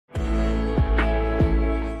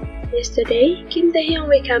Yesterday, Kim Taehyung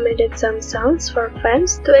recommended some songs for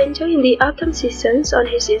fans to enjoy in the autumn seasons on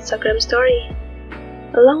his Instagram story.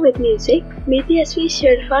 Along with music, BTS V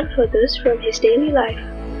shared fun photos from his daily life.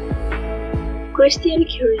 Christian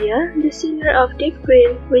Curia, the singer of Deep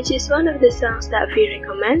Green, which is one of the songs that V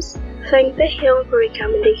recommends, thanked Taehyung for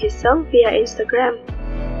recommending his song via Instagram.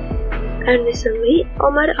 And recently,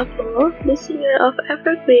 Omar Apollo, the singer of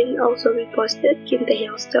Evergreen, also reposted Kim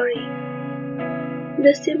Taehyung's story.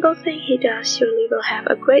 The simple thing he does surely will have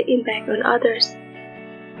a great impact on others.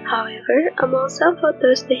 However, among some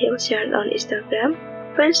photos Taehyung shared on Instagram,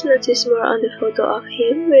 fans noticed more on the photo of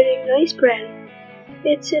him wearing Noice Brand.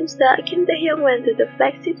 It seems that Kim Taehyung went to the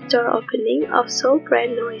flagship store opening of Seoul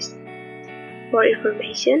brand Noice. For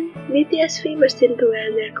information, BTS V were seen to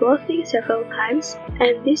wear their clothing several times,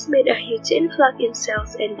 and this made a huge influx in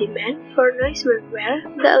sales and demand for Noice workwear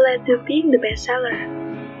that led to being the bestseller.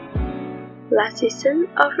 Last season,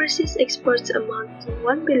 overseas exports amount to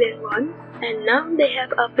 1 billion won, and now they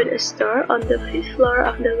have opened a store on the 5th floor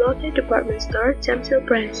of the Lotte department store Jamsil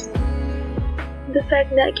Brands. The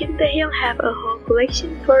fact that Kim Taehyung have a whole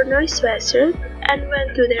collection for Noice sweatshirt and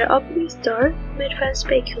went to their opening store made fans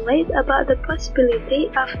speculate about the possibility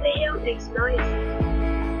of Taehyung x Noice.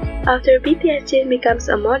 After BTS Jin becomes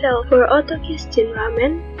a model for Otoki's Jin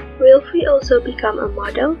Ramen, will V also become a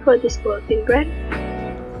model for this clothing brand?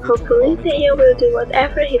 Hopefully, Taehyung will do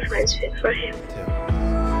whatever he finds fit for him.